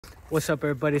What's up,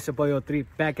 everybody? It's your boy o3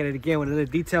 back at it again with another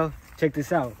detail. Check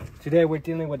this out. Today we're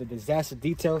dealing with a disaster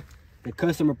detail. The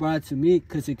customer brought it to me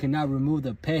because he could not remove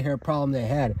the pet hair problem they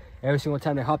had. Every single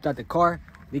time they hopped out the car,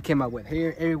 they came out with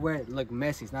hair everywhere. It looked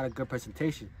messy. It's not a good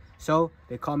presentation. So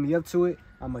they called me up to it.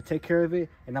 I'm gonna take care of it,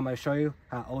 and I'm gonna show you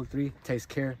how o3 takes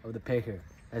care of the pet hair.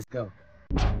 Let's go.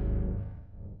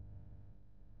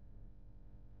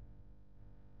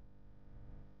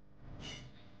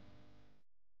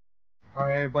 All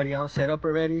right, everybody, I'm set up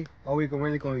already. All we're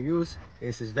really gonna use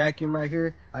is this vacuum right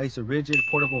here. I use a rigid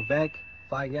portable vac.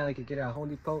 5 gallon, you can get it at Home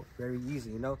Depot. Very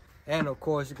easy, you know. And of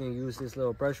course, you can use this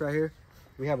little brush right here.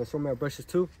 We have assortment of brushes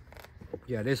too.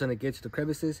 Yeah, this one to get to the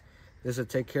crevices. This will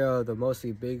take care of the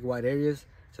mostly big wide areas,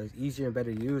 so it's easier and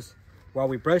better to use. While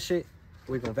we brush it,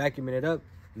 we're gonna vacuum it up,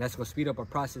 and that's gonna speed up our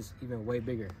process even way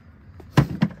bigger.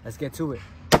 Let's get to it.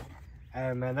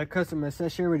 Hey man, that customer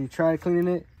said she already tried cleaning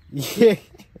it. Yeah.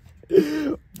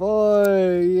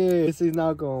 Boy, yeah, this is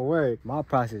not gonna work. My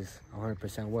process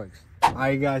 100% works. All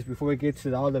right, guys, before we get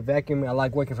to all the vacuuming, I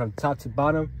like working from top to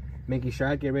bottom, making sure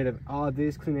I get rid of all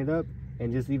this, clean it up,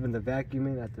 and just leaving the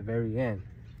vacuuming at the very end.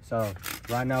 So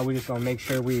right now we're just gonna make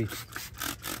sure we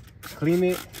clean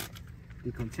it,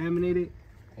 decontaminate it,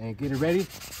 and get it ready.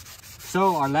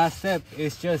 So our last step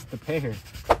is just the pet hair.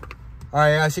 All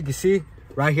right, as you can see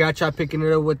right here, I tried picking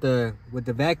it up with the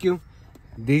vacuum.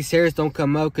 These hairs don't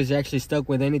come out because they're actually stuck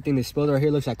with anything that's spilled right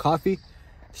here. Looks like coffee.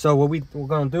 So what we're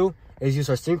gonna do is use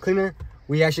our steam cleaner.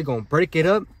 We actually gonna break it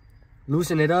up,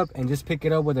 loosen it up, and just pick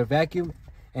it up with a vacuum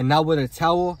and not with a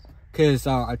towel, because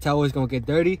our towel is gonna get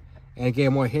dirty and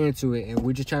get more hair into it. And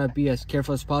we're just trying to be as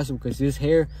careful as possible because this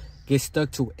hair gets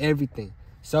stuck to everything.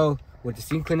 So with the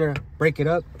steam cleaner, break it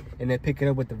up and then pick it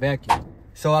up with the vacuum.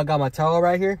 So I got my towel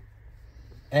right here,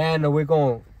 and we're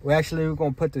gonna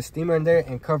put the steamer in there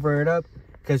and cover it up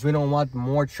because we don't want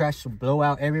more trash to blow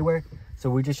out everywhere. So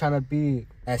we're just trying to be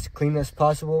as clean as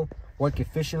possible, work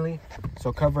efficiently.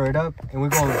 So cover it up, and we're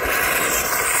going.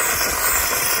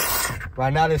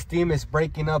 Right now the steam is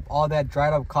breaking up all that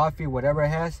dried up coffee, whatever it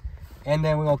has, and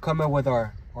then we're gonna come in with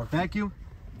our vacuum.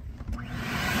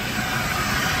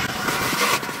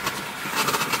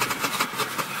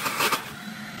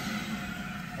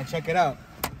 And check it out.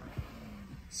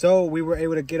 So we were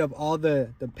able to get up all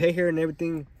the pet hair and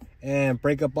everything and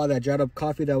break up all that dried up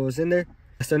coffee that was in there.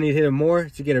 I still need to hit it more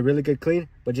to get a really good clean,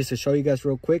 but just to show you guys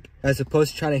real quick, as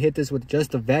opposed to trying to hit this with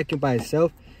just the vacuum by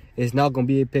itself, it's not going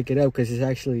to be able to pick it up because it's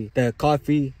actually the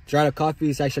coffee, dried up coffee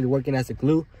is actually working as a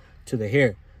glue to the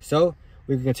hair. So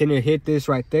we can continue to hit this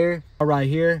right there, right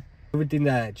here. Everything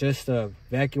that just the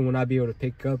vacuum will not be able to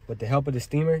pick up, with the help of the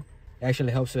steamer, it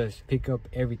actually helps us pick up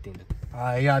everything.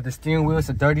 Yeah, the steering wheel is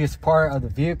the dirtiest part of the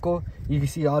vehicle. You can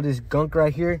see all this gunk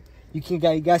right here. You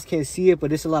guys can't see it,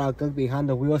 but there's a lot of gunk behind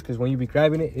the wheels because when you be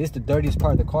grabbing it, it's the dirtiest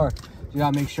part of the car. So you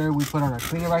gotta make sure we put on our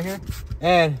cleaner right here.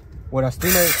 And with our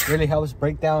steamer, it really helps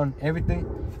break down everything.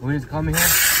 We just come in here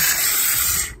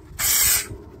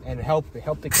and help the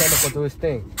chemical do its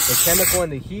thing. The chemical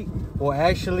and the heat will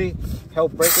actually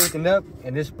help break everything up,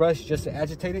 and this brush just to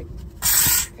agitate it.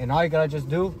 And all you gotta just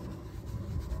do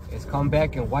is come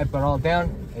back and wipe it all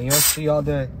down, and you'll see all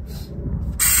the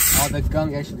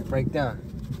gunk actually break down.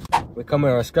 We come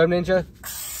with our Scrub Ninja.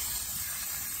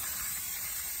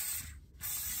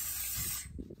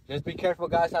 Just be careful,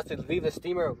 guys, not to leave the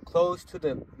steamer close to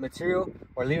the material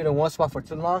or leave it in one spot for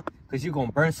too long, because you're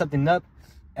gonna burn something up.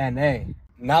 And hey,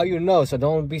 now you know, so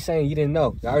don't be saying you didn't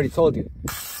know. I already told you.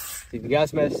 If you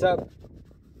guys mess up,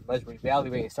 let's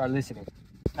reevaluate and start listening.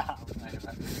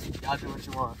 Y'all do what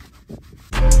you want.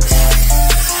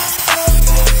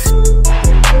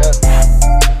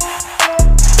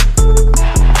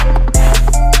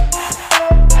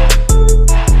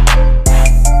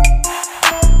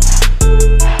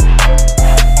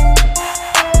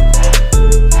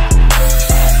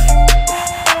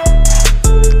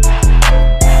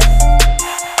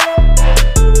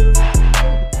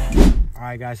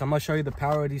 Alright guys, I'm gonna show you the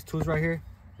power of these tools right here.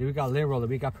 We got lint roller.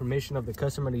 We got permission of the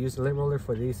customer to use the lint roller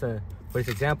for this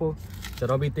example. So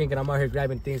don't be thinking I'm out here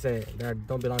grabbing things that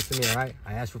don't belong to me. All right,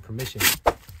 I asked for permission.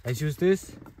 Let's use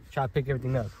this. Try to pick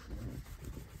everything up.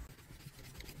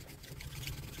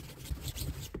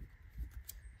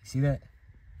 See that?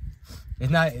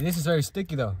 It's not. This is very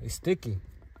sticky though. It's sticky,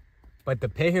 but the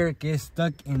pet hair gets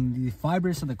stuck in the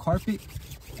fibers of the carpet,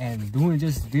 and doing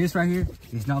just this right here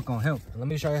is not gonna help. Let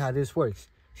me show you how this works.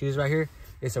 See this right here?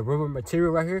 It's a rubber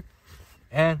material right here,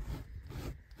 and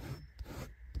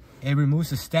it removes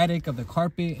the static of the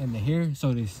carpet and the hair, so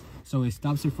it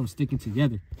stops it from sticking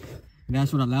together. And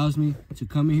that's what allows me to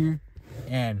come in here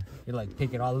and you like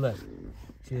pick it all up.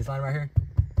 See this line right here?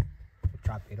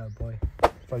 chop it up, boy.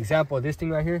 For example, this thing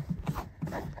right here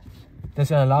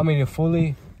doesn't allow me to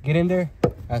fully get in there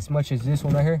as much as this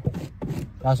one right here.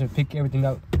 That's gonna pick everything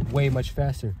up way much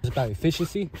faster. It's about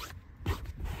efficiency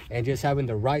and just having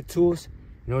the right tools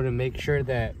in order to make sure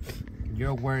that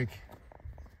your work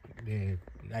it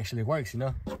actually works, you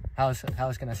know? How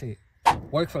else can I say it?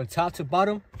 Work from top to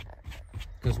bottom,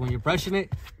 because when you're brushing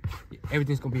it,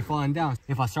 everything's gonna be falling down.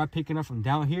 If I start picking up from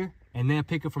down here and then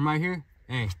pick up from right here,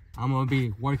 hey, I'm gonna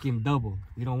be working double.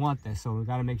 We don't want that, so we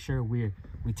gotta make sure we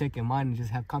take in mind and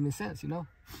just have common sense, you know?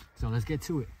 So let's get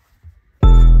to it.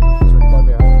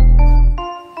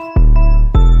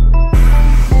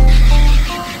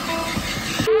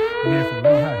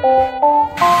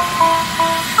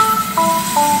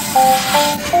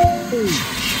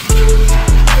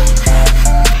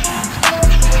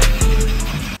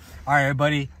 All right,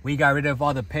 everybody, we got rid of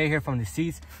all the pay here from the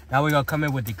seats. Now we're gonna come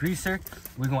in with the greaser.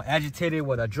 We're gonna agitate it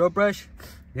with a drill brush.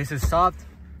 This is soft,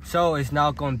 so it's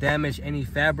not gonna damage any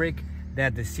fabric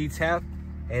that the seats have.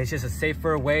 And it's just a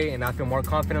safer way, and I feel more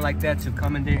confident like that to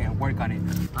come in there and work on it.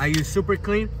 I use Super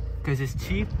Clean because it's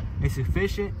cheap, it's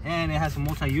efficient, and it has some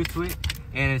multi-use to it.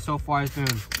 And so far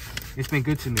it's been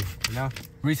good to me, you know?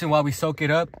 The reason why we soak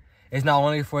it up is not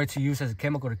only for it to use as a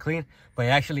chemical to clean, but it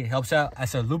actually helps out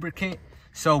as a lubricant,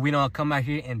 so we don't come out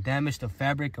here and damage the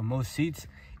fabric of most seats.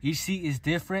 Each seat is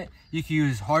different. You can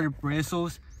use harder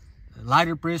bristles,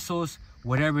 lighter bristles,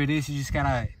 whatever it is. You just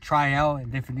gotta try out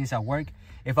and different things that work.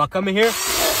 If I come in here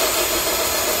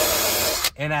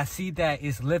and I see that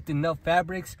it's lifting up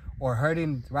fabrics or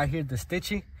hurting right here the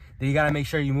stitching, then you gotta make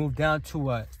sure you move down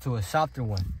to a softer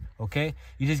one. Okay,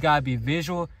 you just gotta be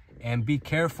visual and be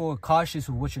careful and cautious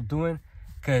with what you're doing,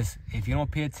 because if you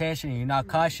don't pay attention and you're not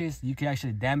cautious, you can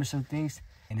actually damage some things,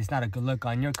 and it's not a good look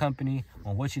on your company,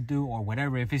 on what you do or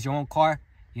whatever. If it's your own car,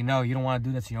 you know, you don't want to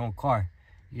do that to your own car.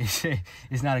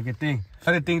 It's not a good thing.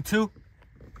 Other thing too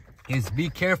is be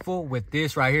careful with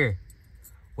this right here,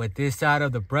 with this side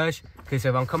of the brush, because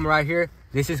if I'm coming right here,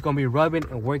 this is going to be rubbing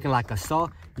and working like a saw.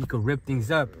 You could rip things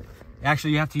up.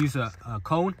 Actually, you have to use a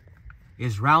cone.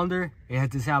 It's rounder. It has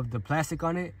to have the plastic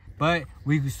on it, but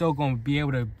we still going to be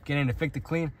able to get an effective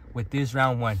clean with this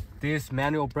round one. This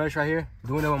manual brush right here,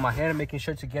 doing it with my hand, making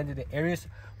sure to get into the areas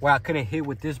where I couldn't hit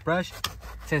with this brush,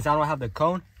 since I don't have the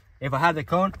cone. If I had the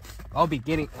cone, I'll be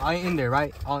getting all in there,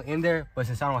 right? All in there, but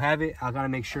since I don't have it, I gotta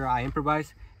make sure I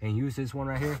improvise and use this one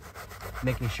right here,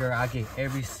 making sure I get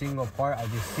every single part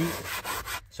of this seat,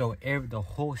 so the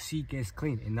whole seat gets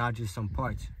clean and not just some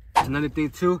parts. Another thing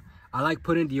too, I like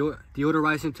putting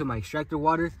deodorizing to my extractor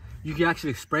water. You can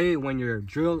actually spray it when you're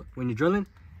drilling.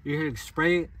 You can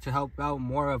spray it to help out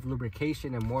more of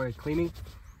lubrication and more cleaning.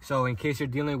 So in case you're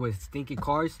dealing with stinky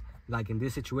cars, like in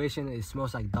this situation, it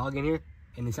smells like dog in here,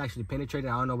 and it's actually penetrated.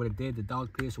 I don't know what it did, the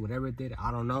dog piss or whatever it did,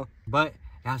 I don't know, but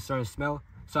it has a certain smell.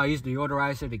 So I use the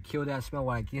deodorizer to kill that smell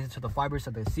while it gets into the fibers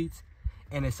of the seats,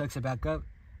 and it sucks it back up,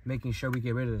 making sure we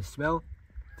get rid of the smell,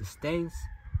 the stains,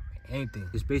 anything.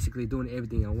 It's basically doing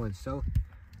everything at once. So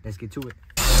let's get to it.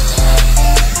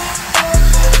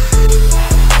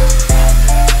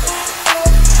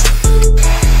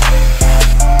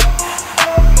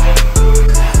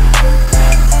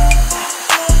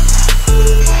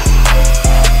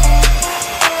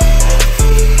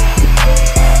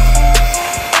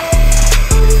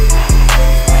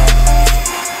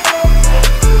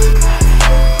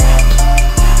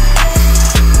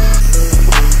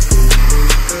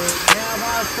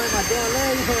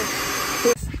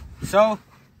 So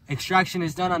extraction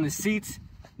is done on the seats.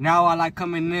 Now I like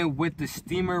coming in with the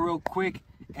steamer real quick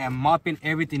and mopping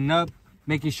everything up,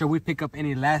 making sure we pick up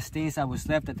any last stains that was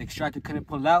left that the extractor couldn't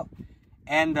pull out,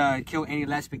 and kill any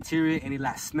last bacteria, any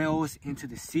last smells into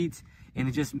the seats, and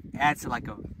it just adds like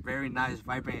a very nice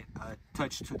vibrant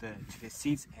touch to the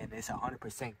seats, and it's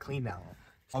 100% clean now.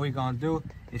 All we're gonna do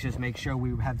is just make sure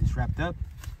we have this wrapped up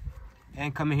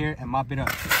and come in here and mop it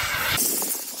up.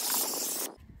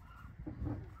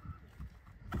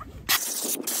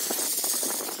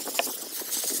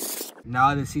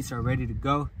 Now the seats are ready to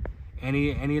go.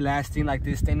 Any last thing like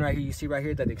this thing right here, you see right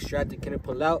here that the extractor couldn't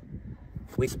pull out,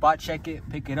 we spot check it,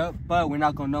 pick it up, but we're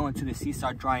not gonna know until the seats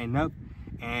start drying up,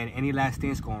 and any last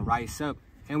thing's gonna rise up.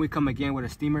 And we come again with a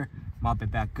steamer, mop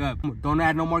it back up. Don't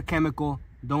add no more chemical,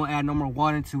 don't add no more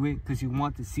water to it, because you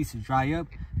want the seats to dry up.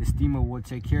 The steamer will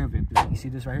take care of it. You see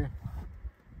this right here?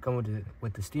 Come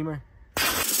with the steamer.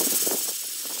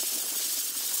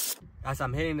 As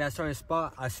I'm hitting that certain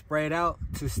spot, I spray it out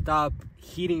to stop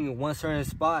heating in one certain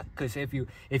spot, because if you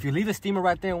leave the steamer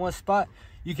right there in one spot,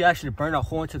 you can actually burn a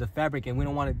hole into the fabric, and we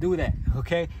don't want to do that.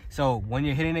 Okay, so when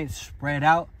you're hitting it, spread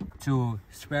out to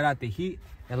spread out the heat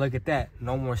And look at that,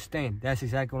 no more stain. That's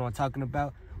exactly what I'm talking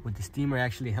about. With the steamer, it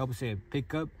actually helps it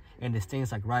pick up, and the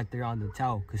stain's like right there on the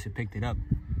towel because it picked it up.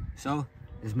 So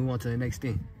let's move on to the next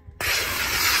thing.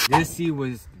 This seat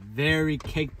was very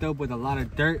caked up with a lot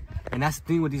of dirt, and that's the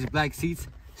thing with these black seats.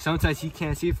 Sometimes you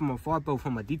can't see it from afar, but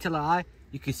from a detailer eye,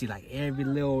 you can see like every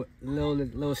little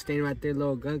stain right there,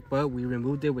 little gunk. But we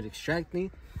removed it with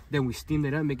extracting. Then we steamed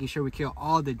it up, making sure we kill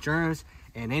all the germs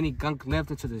and any gunk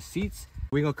left into the seats.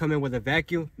 We're gonna come in with a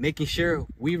vacuum, making sure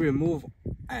we remove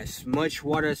as much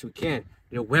water as we can.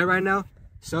 They're wet right now,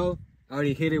 so I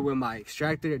already hit it with my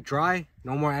extractor dry.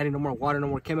 No more adding no more water, no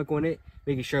more chemical in it.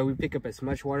 Making sure we pick up as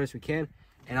much water as we can.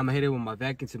 And I'm gonna hit it with my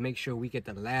vacuum to make sure we get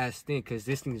the last thing, because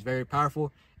this thing is very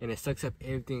powerful and it sucks up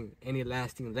everything, any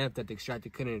last thing left that the extractor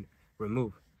couldn't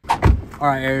remove. All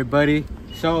right, everybody.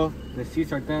 So the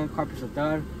seats are done, carpets are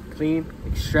done, clean,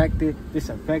 extracted,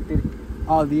 disinfected,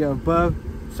 all the above.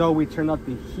 So we turn off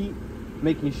the heat,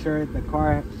 making sure the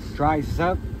car dries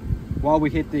up. While we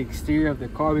hit the exterior of the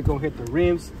car, we're gonna hit the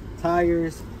rims,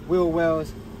 tires, wheel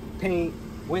wells, paint,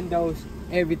 windows,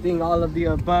 everything, all of the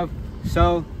above.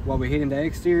 So while we're hitting the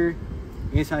exterior,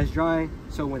 inside's drying,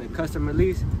 so when the customer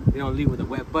leaves, they don't leave with a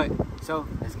wet butt. So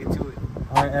let's get to it.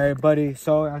 All right, everybody.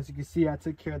 So as you can see, I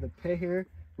took care of the pet hair,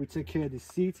 we took care of the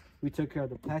seats, we took care of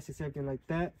the plastics, everything like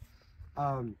that.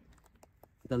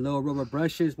 The little rubber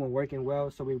brushes weren't working well,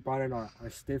 so we brought in our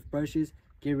stiff brushes,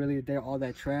 get really there all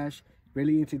that trash,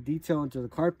 really into detail into the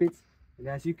carpets. And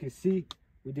as you can see,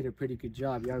 we did a pretty good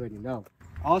job, you already know.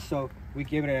 Also, we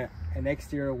gave it an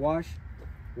exterior wash,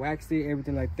 waxed it,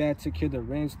 everything like that, took care of the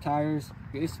rims, tires.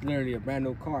 It's literally a brand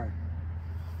new car.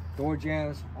 Door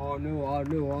jams, all new,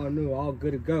 all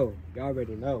good to go. You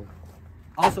already know.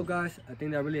 Also, guys, a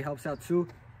thing that really helps out too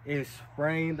is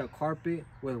spraying the carpet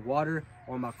with water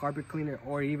or my carpet cleaner,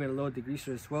 or even a little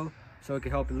degreaser as well, so it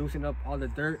can help loosen up all the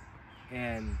dirt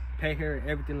and pet hair,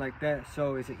 everything like that,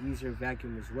 so it's an easier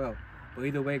vacuum as well. But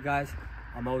either way, guys,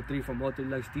 I'm O3 from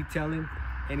o3Luxx Detailing.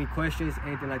 Any questions,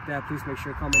 anything like that, please make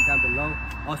sure to comment down below.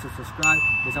 Also subscribe,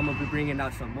 because I'm gonna be bringing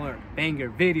out some more banger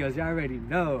videos, you already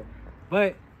know.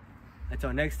 But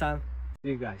until next time, see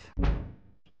you guys.